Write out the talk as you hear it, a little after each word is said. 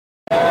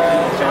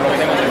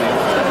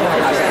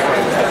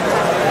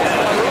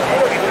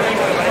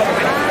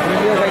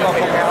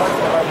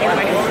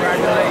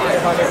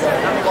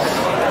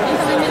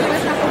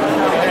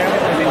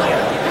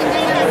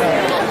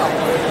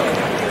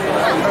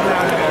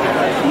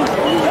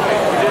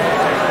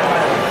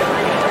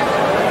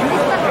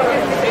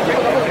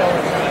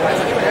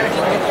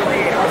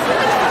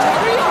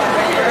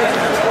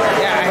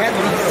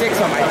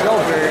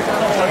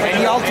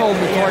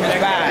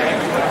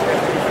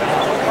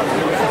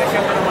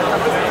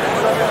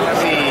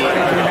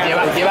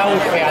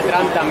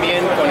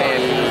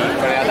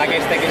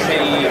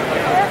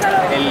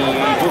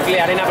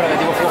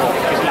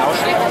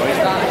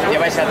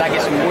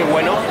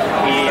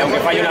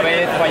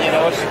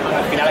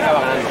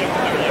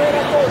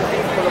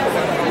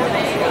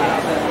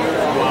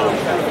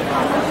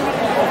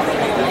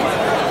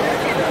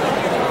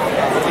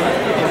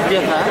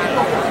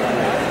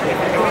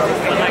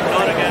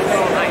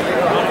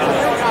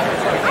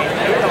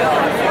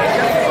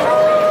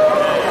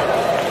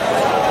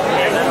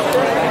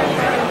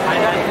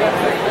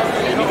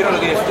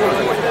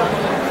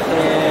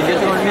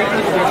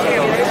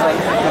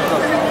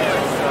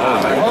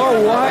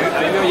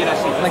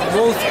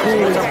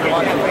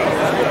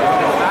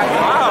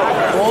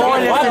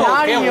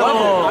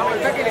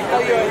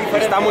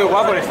Está muy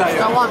guapo el estadio.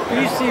 Está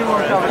guapísimo,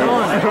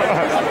 cabrón.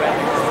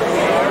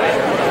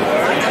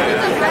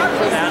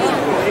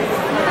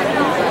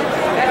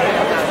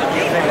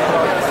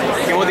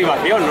 Qué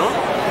motivación, ¿no?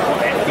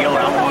 Tío, un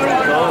montón.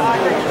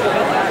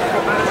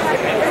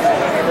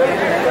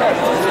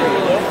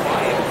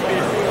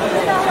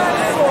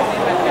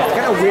 It's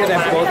kind of weird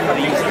that both of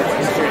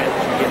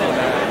these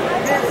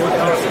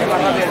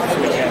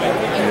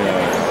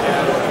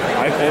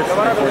I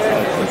forced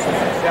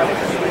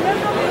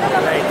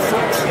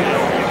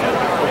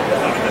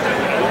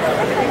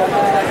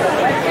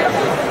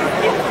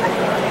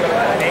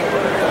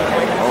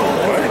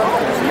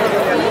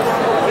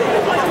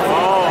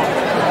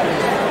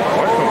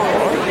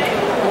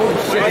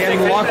shit, they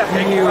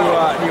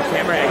unlocked new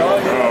camera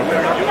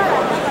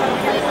angle.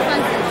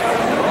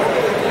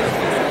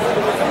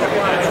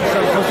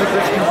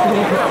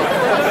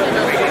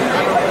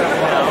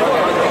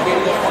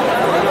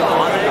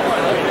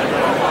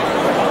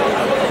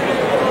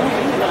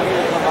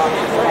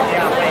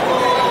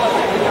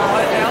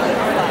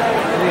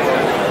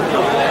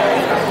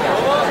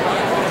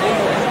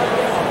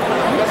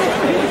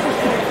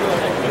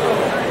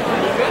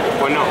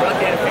 Pues no,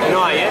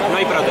 no hay, no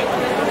hay prote.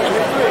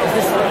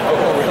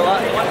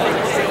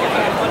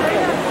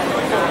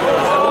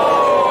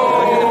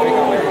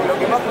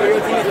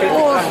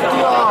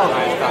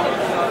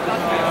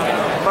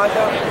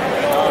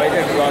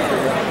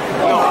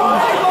 No,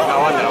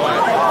 aguanta.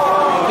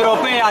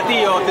 Tropea,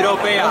 tío,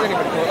 tropea.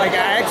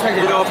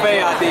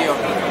 Tropea, tío.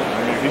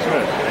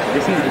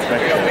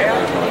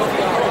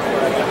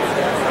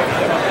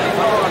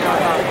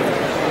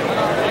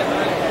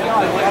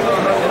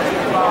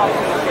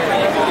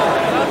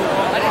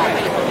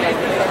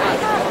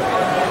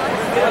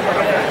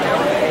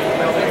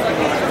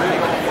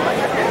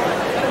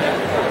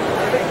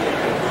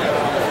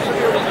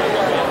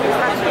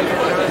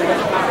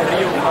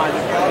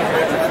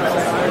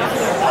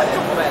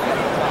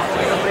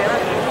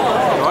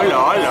 Hola,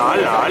 hola,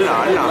 hola, hola,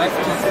 hola.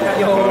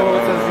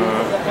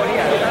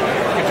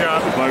 Good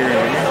job.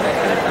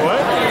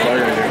 What? I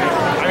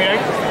mean, I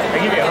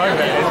give you a hug,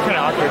 but it's kind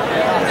of awkward.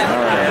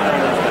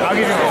 I'll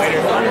give you one later.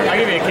 I'll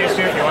give you a kiss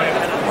too if you want it.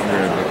 I'm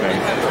good, but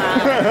thanks.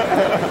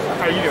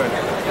 How are you doing?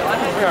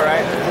 We're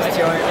alright. Just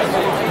chilling.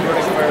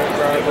 Rooting for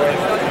our boy.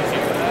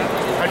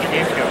 How'd your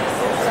games go?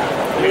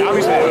 I mean,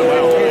 obviously they went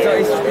well.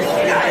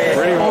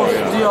 Pretty well,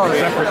 yeah.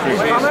 Except for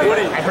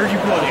I heard you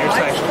pull an air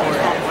slash corner.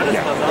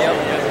 Yep.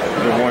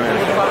 the one and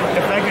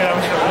The fact that I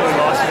was really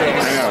lost today.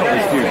 I know,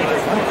 it's huge.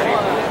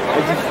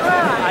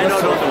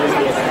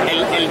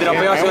 El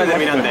dropeo ha sido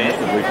determinante, ¿eh?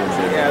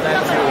 Yeah,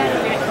 that's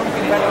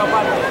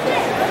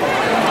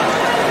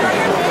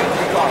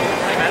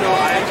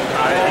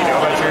Do you know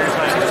about your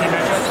slash 16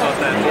 matchups? I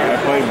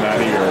played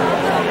Maddie or...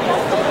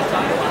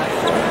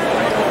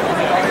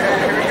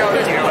 Do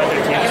you know about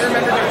their teams?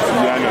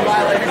 Yeah, I know. I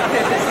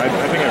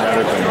think I'd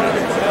rather play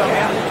Maddie.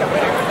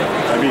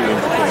 That'd be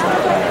interesting.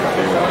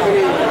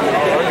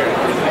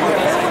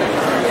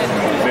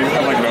 They just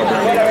have like no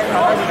brand.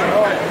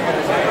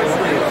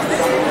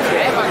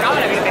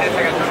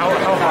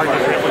 How hard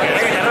is it? I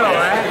don't know,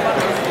 man.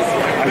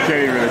 I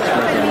can't even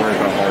express in words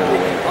how hard it is.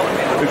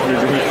 It's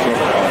ridiculous so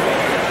hard.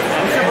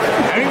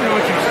 I don't even know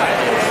what you said.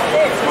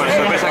 Bueno,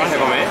 sorpresa que se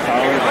come, ¿eh?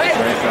 Power,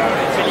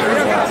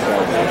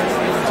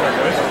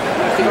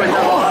 strength,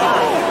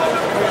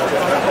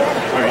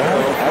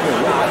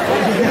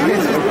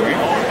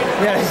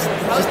 yeah, it's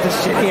just the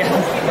shitty ass.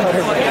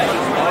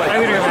 I'm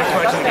gonna go back to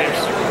watching the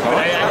games.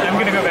 I'm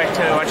gonna go back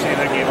to watching the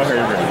other games. I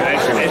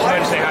just wanted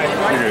to say hi.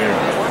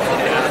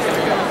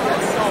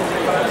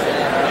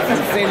 It's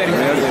insane that he's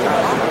doing it.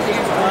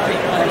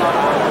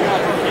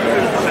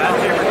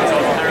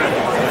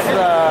 It's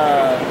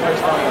the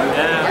first one.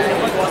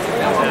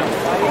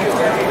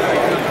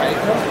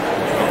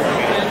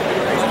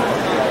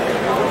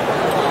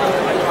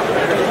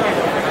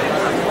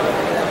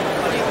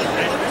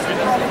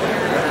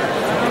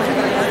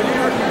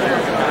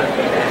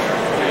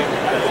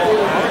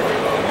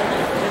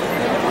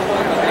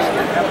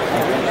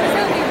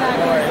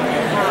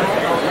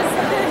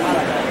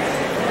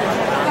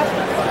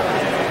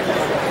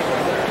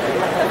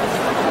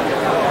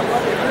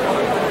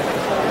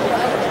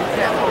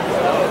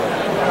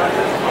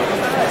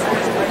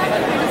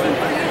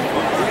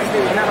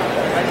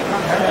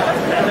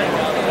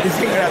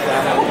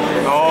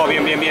 Oh,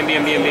 bien.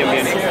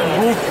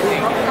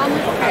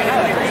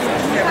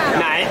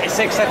 Nah, es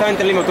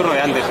exactamente el mismo turno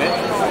de antes, ¿eh?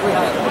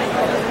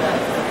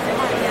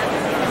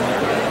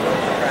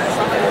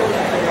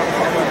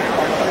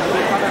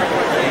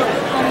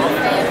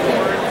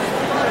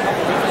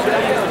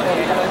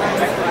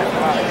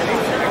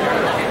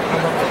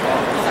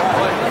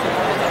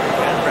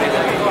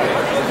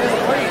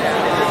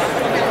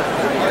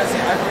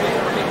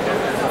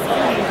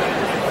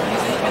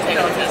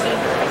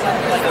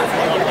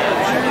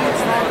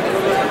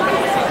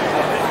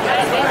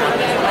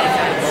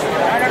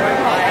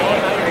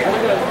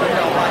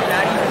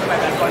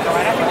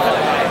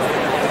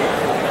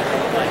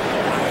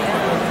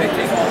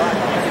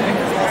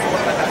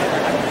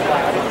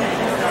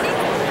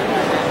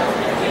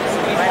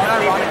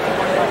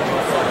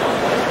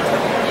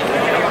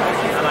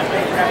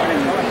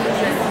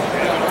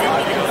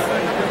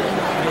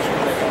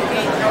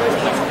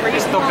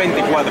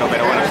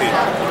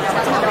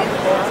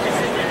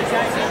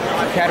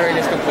 Catering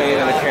is complete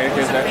and the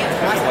characters are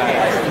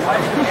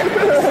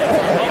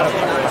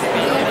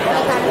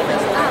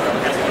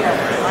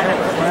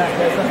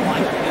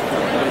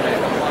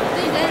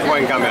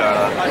Buen cambio, la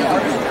verdad.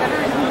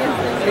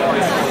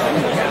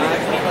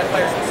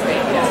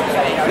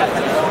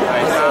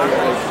 Ahí está.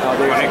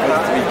 Conecta.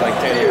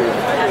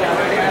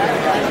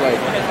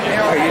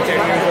 Are you 10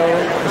 years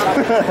old?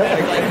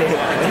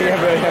 You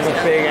really have a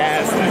big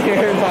ass.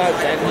 You're not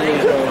 10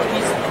 years old.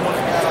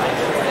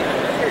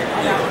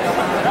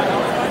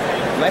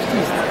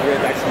 Lefty's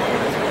weird accent.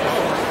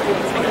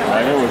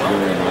 I know what's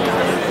really annoying.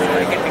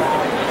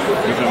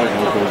 It's not like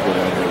Loco's good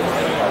at it.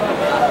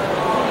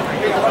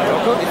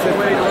 Loco? It's a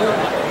way to look.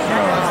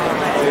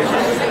 What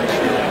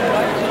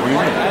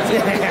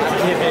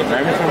do you mean?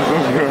 Maybe some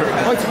good.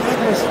 Oh, it's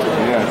Christmas.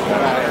 Yeah.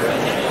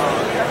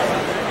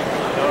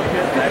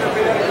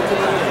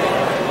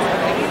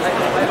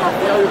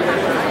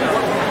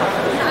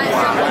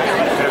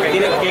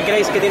 ¿Pero qué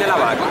creéis que tiene la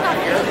vaca?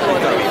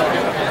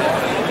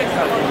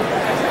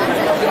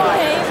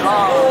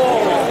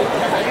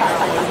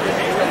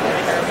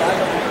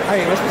 I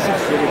mean, must be some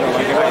shitty though.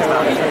 Like, if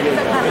I had to get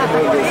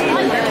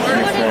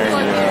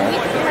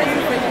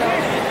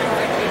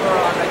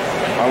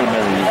I would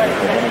never use it,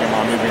 but then again,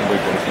 I'm using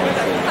big ones, so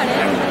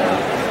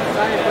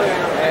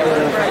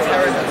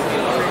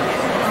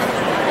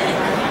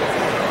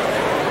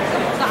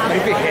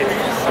pretty big hit.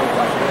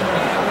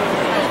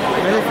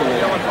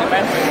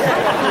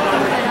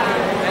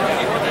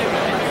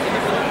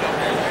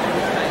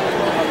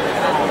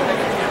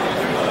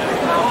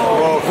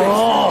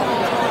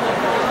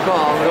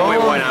 Muy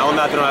buena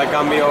onda, trono al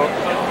cambio.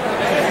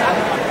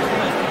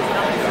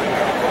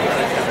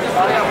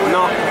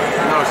 No,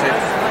 no lo sé.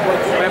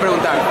 Voy a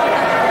preguntar.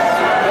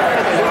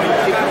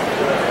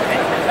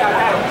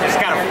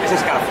 Scarf, es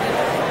Scarf.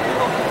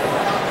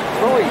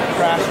 Probably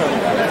crash on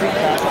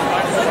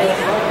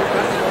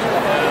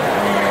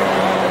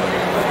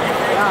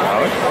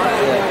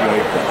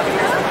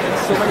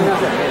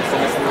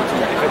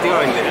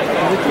Efectivamente.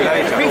 Me lo ha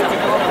dicho.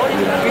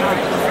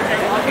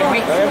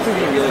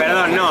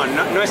 Perdón,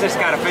 no es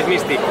Scarf, es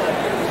Mystic.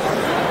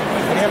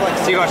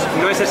 Chicos,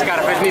 no es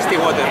Scarf, es Mystic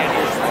Water.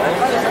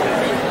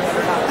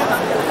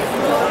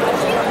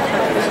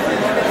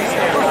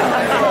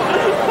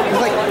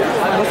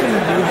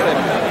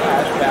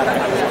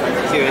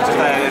 Sí, de hecho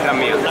está detrás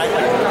mío.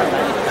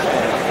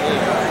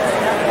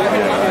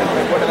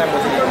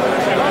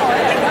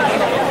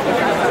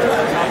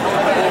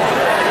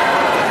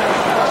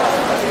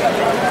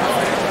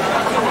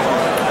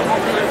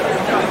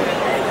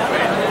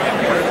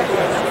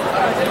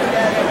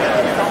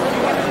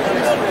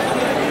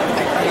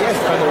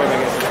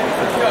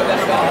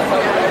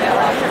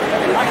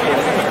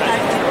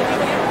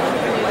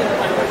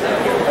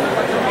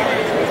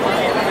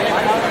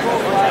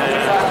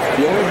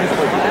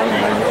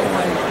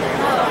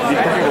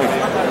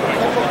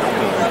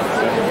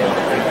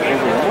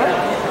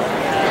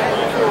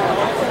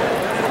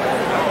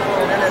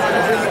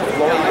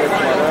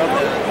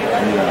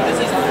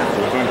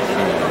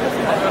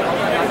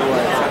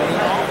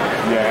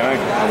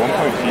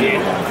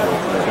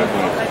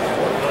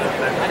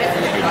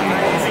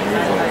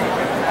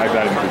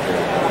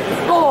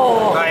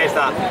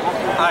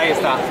 Ahí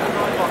está.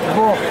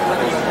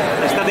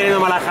 Está teniendo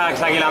malas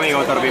hacks aquí el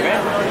amigo Torpip, ¿eh?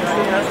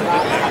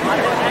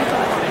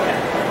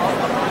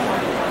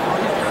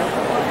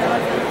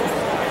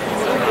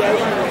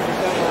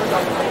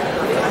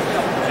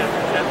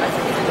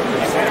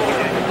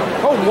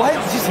 Oh, what?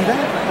 Did you see that?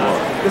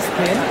 This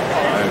pin?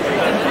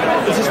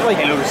 It's just like...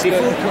 El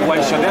Ursifu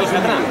one-shot del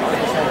Satran.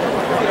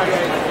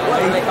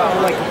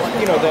 Like,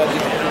 you know, the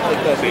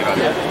Sí,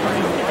 vale.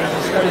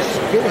 started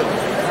spinning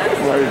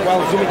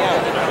while zooming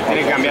out.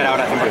 Tienen que cambiar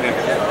ahora 100%.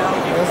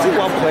 That's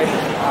well played.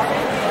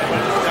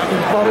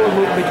 Probably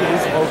wouldn't make it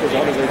easy focus,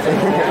 honestly.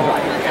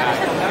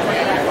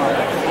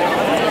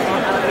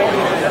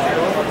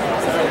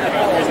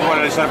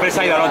 Bueno, el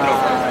sorpresa ha ido al otro.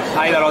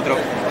 Ha ido al otro.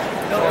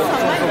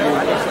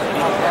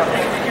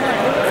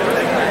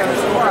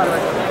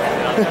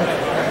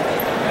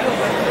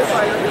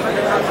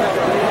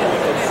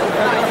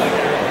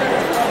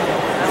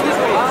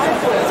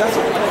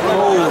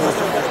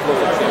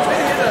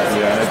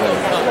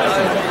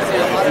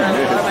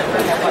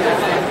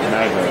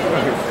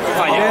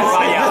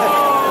 Falla.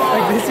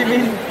 Like this, you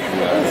mean?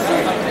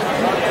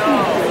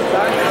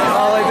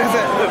 Oh, like this.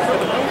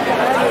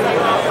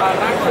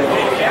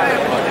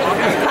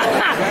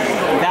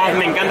 Dad,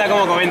 me encanta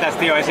cómo comentas,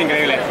 tío, es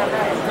increíble.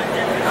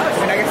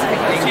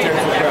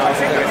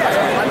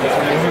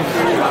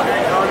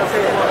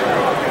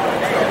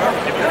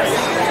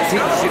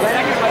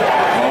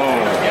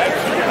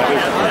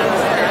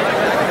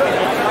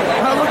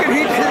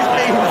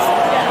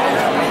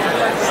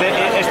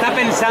 Está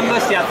pensando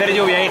si hacer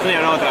lluvia ígnea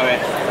o no otra vez.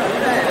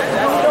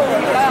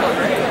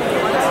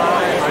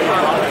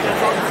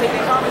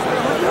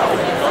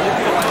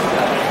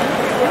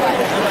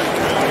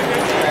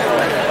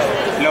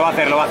 Lo va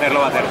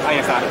a hacer. Ahí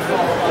está.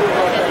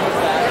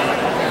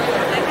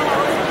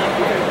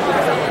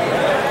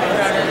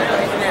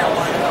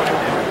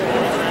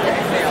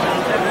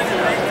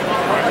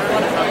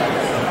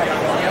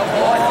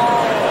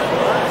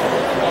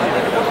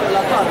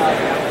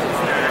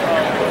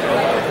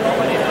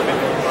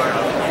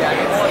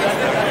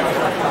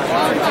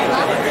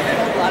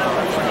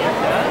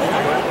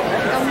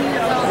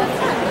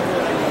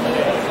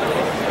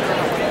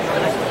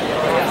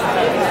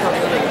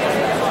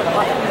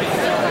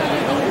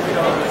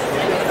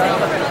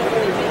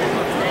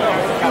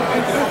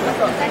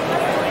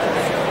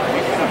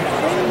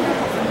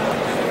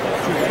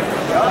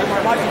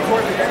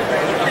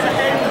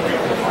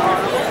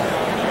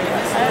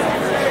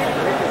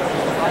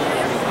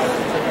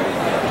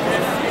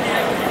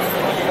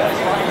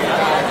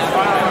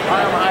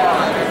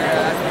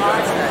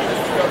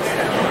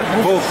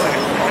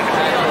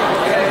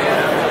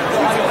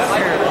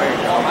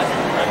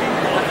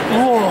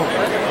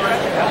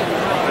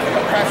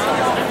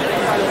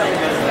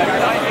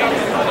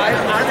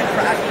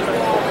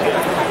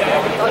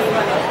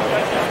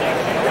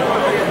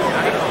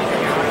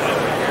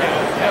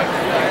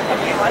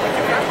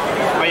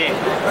 Oye,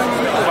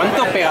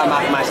 ¿cuánto pega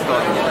más todo?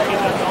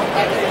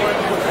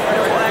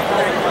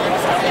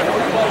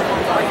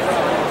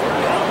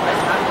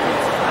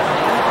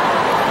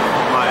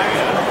 Madre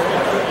mía.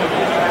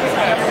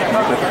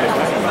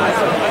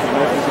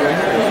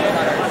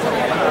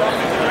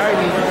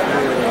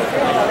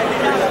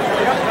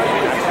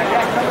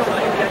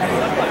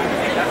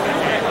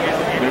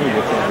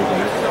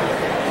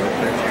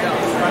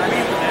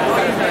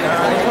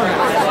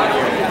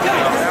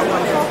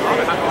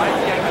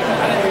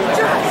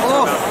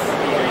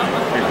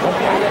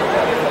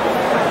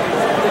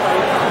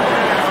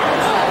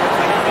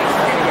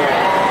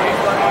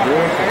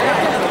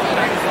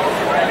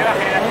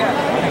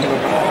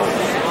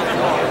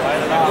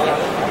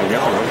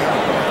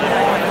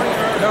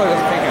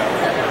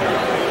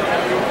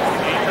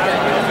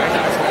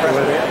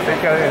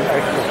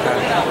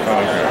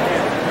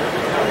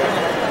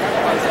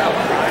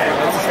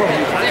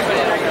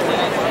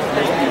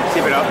 Sí,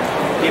 pero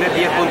tiene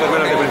 10 puntos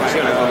menos de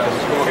precisión, entonces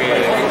es como que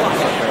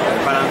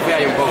balancea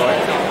ahí un poco,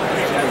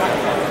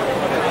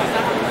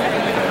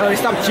 Oh,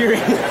 stop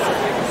cheering.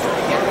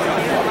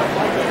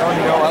 Oh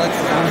no, Alex.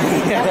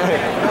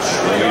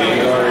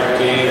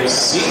 Regarding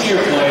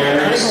senior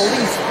players,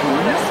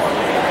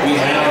 we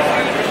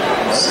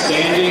have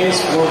standings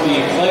for the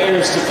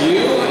players to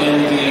view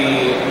in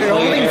the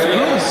play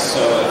area. So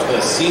if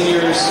the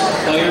seniors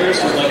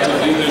players would like to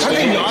view their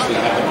standings, we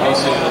have them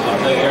posted in the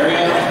play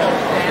area.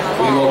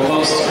 We will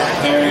post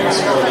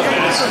pairings for the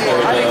mask for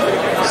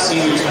the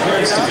seniors'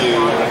 parents to view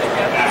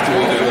after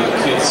we give the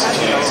kids a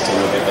chance to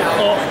look at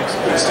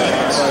their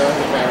standings.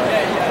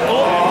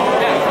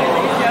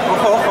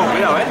 Ojo, ojo,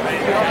 cuidado,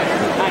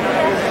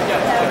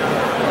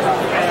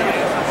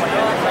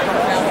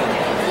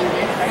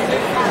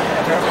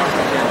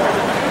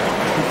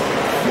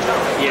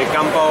 Y el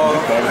campo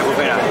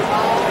recupera.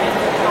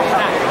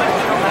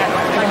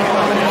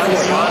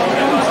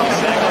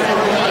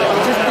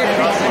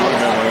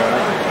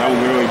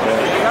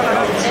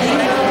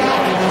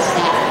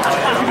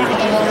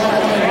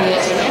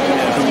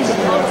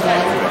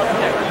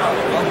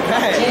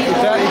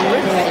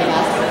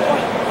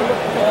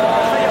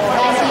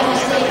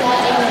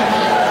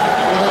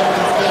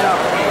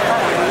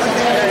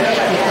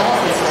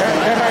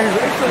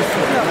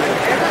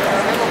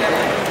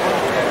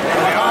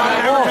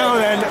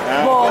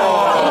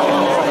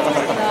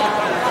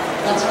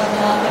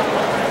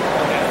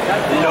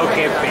 Lo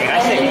que pega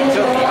ese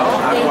bicho, tío,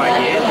 a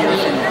cualquier.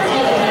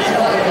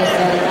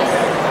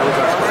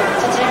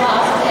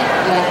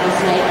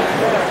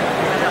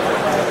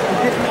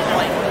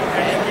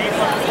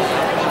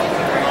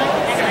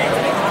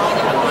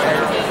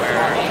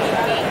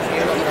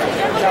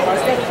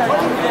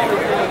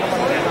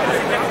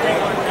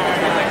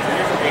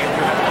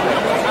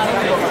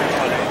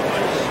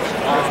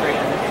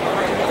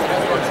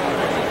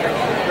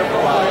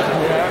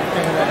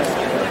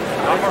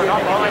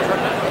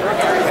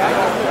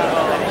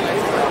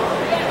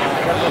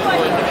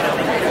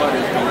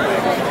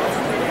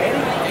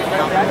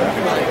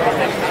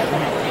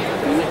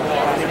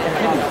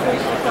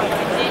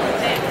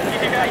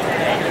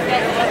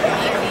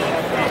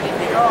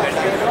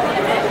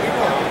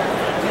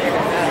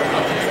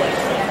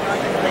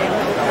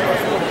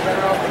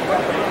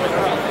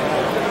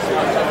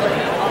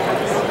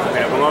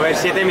 Pero ¿cómo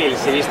ves 7.000?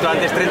 Si he visto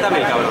antes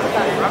 30.000, cabrón.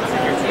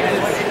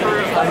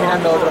 Están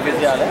mirando otro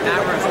oficial,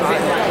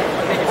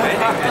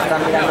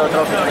 Están mirando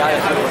otro oficial,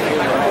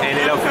 En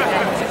el ojo.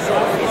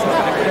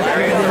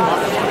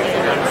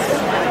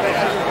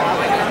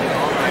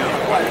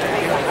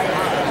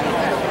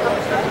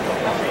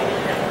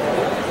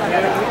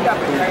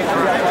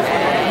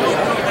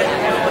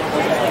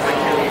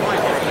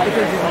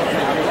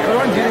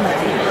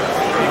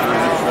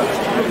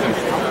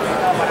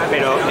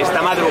 Pero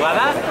esta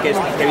madrugada que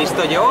he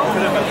visto yo,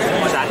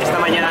 o sea, esta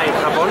mañana en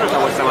Japón, o sea,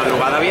 vuestra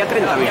madrugada había 30.000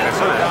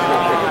 personas.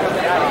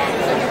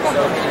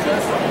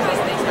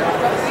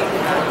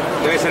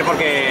 Debe ser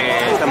porque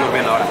están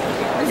durmiendo ahora.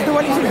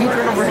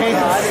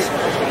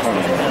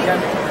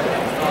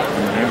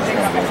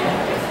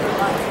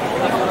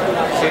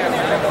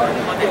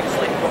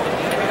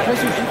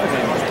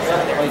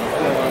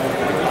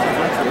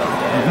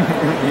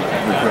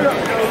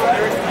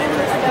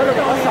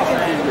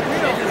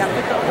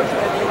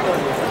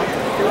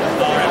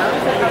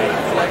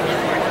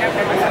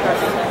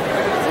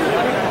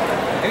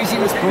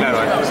 Claro,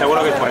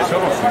 seguro que es por eso.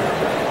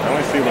 I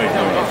want to see like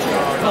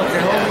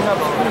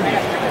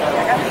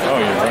oh,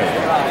 you're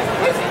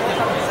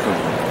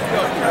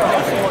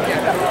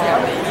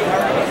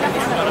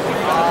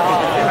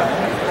right.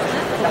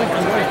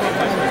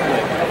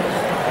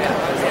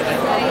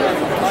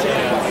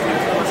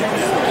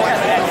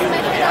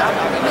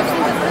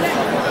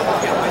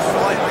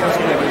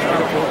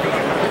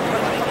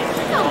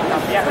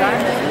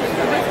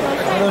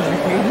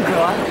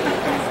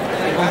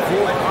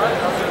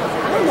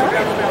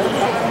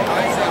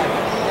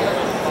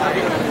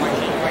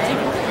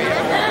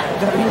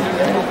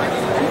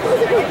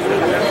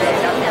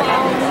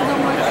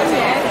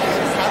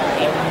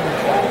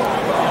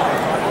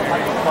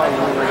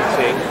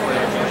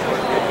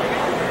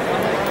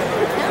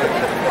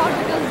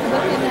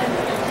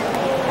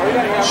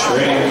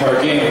 Trading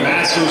card game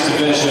Masters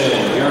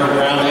Division. Your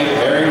round 8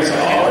 pairings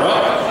are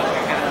up.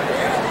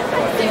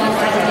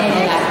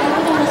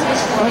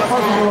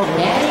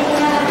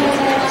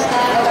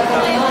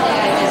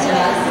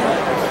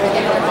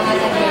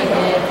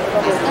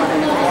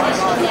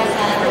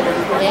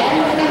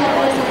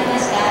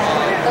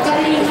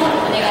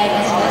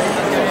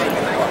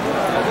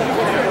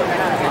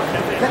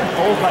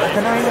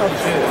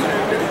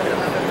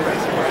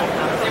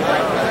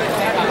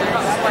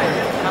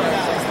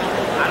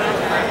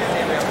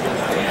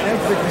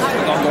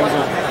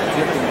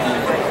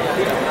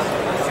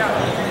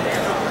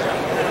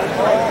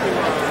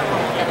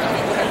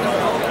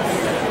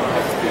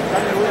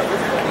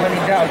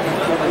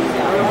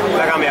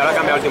 La ha cambiado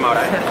a última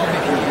hora,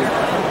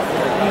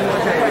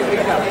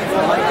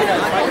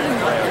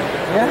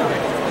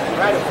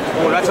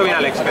 Lo ha hecho bien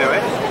Alex, creo,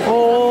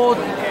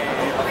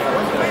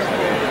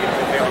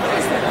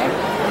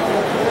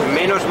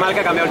 Menos mal que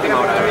ha cambiado a última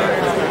hora,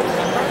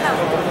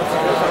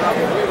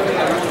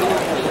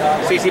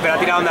 Sí, pero ha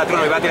tirado onda a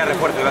trono, iba a tirar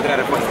refuerzo,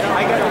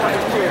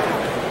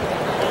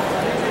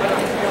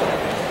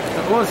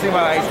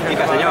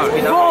 Quita, señor,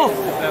 quita. ¡Oh!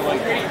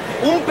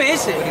 ¡Un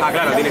PS! Ah,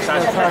 claro, tienes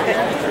as.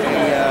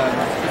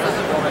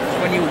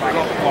 When you go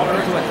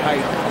into a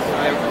type,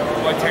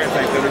 what tear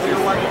type there was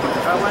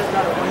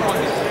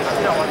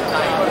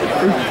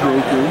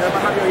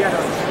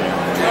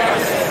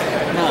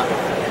No.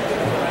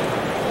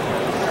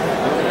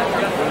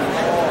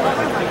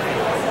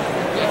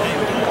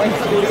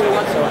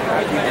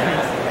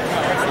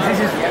 This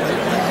is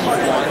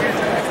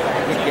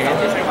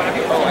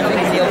oh, I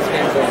think Neil's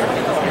fans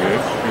over.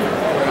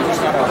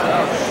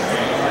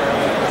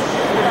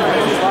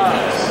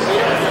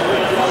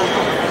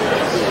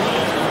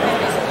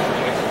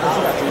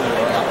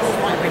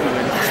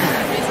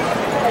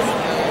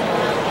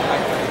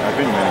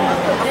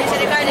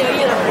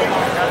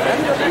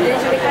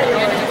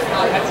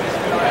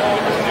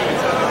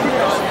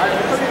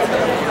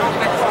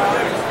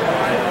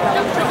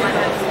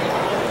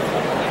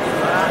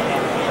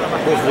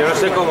 Yo no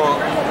sé cómo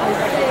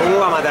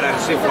va a matar a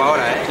Arsifu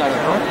ahora, Claro,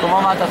 ¿no?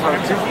 ¿Cómo matas a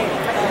Arsifu?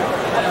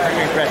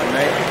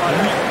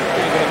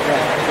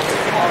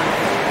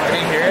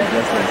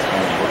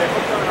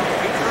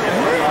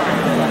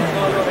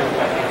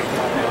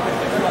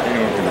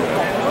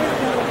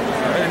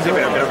 Sí,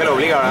 pero creo que lo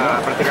obliga a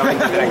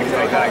prácticamente tener que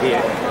cristalizar aquí,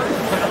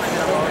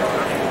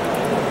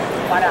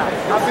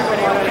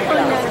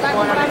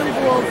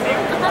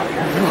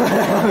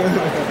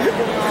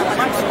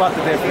 Spot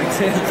the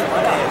differences.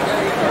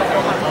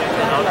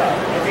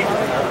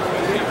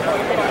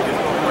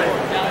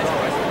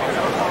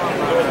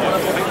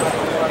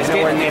 Es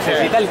que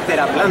necesita el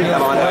teraplanta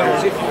para matar a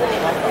Arsifu.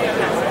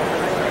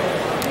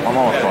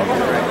 Vamos a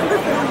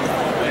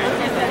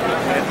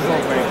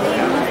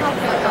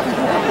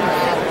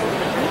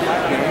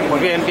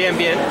Pues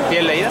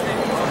bien leída.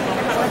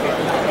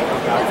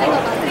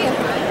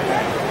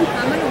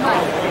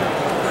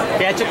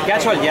 ¿Qué ha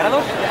hecho el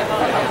Yardos?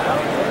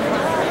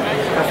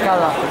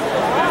 Cascada.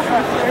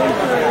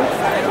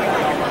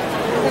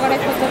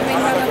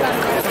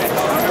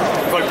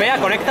 Golpea,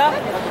 conecta.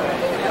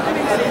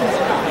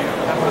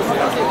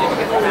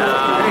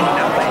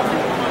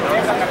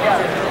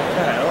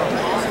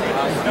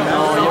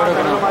 No, yo creo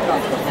que no.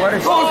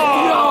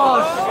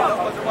 ¡Hostias!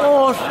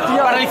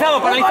 ¡Hostia!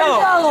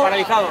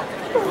 Paralizado.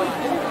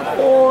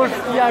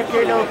 ¡Hostia,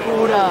 qué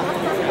locura!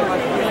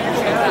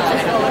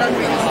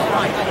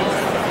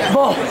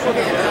 ¡Oh!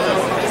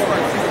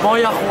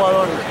 Voy a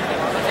jugador.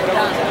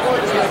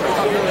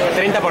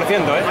 30%,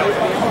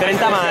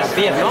 30 más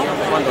 10, ¿no?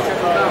 ¿Cuánto?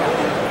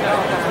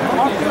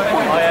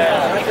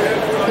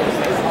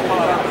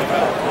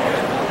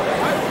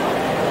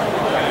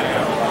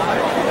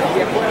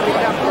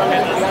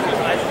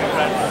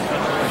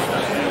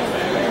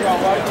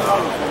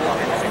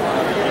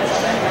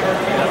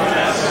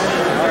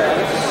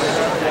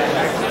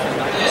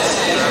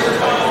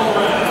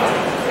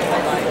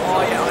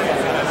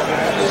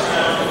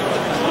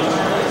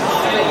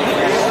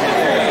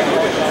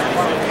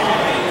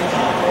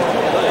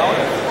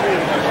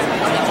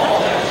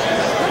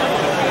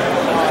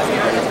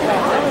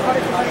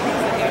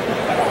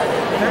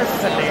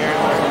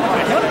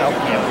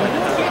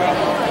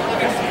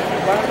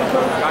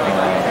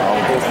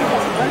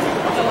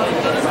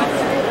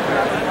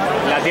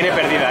 La tiene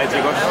perdida,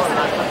 chicos.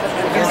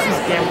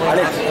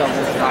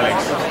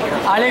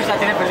 Alex la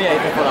tiene perdida,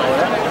 dice por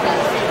ahora.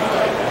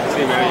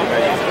 Sí, me oye.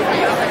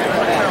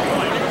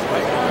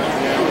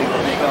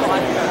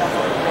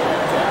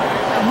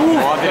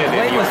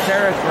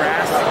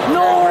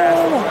 ¡No!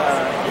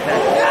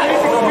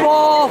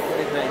 ¡No!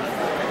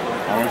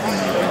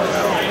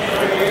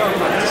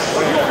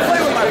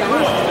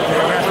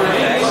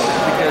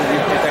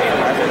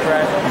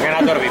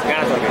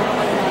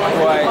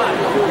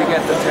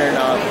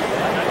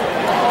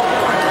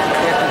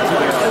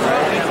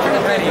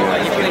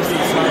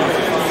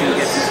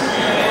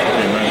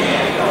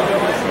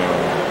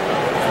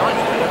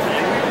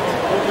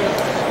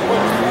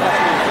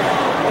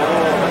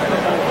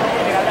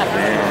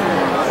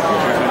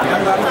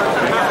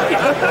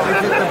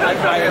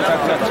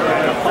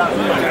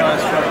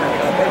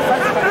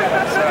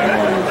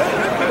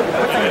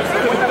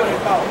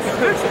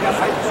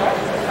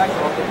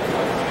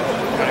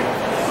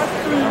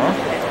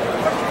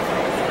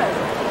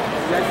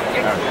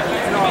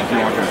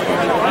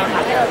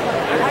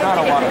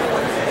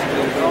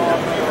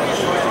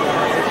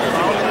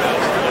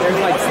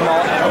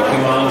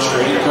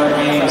 trading card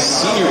game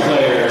senior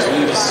players. We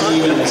need to see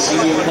you in the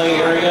senior play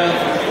area.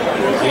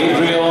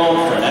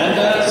 Gabriel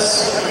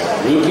Fernandez,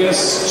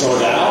 Lucas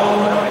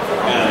Jordao,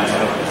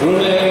 and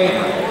Brune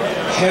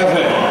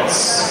Hervens.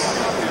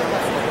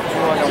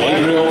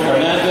 Gabriel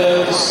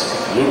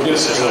Fernandez,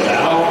 Lucas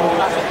Jordao,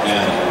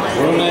 and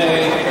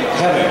Brune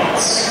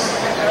Hervens.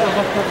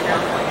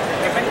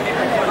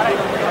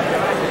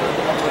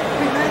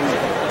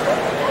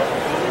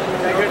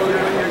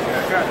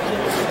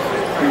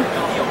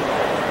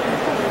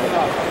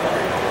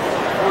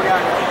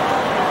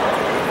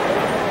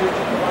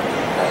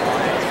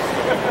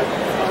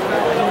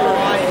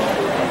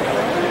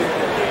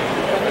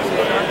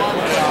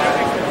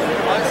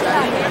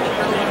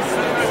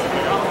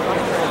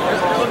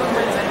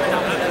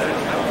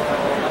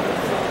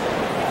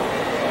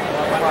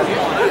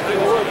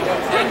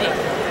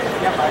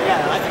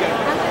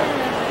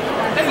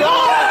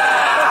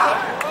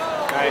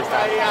 Ahí está.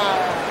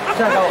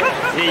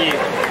 GG.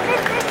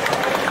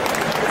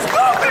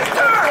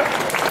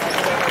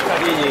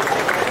 GG.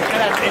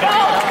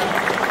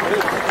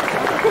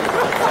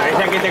 ¿Sabéis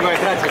a quién tengo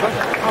detrás,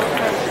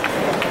 chicos?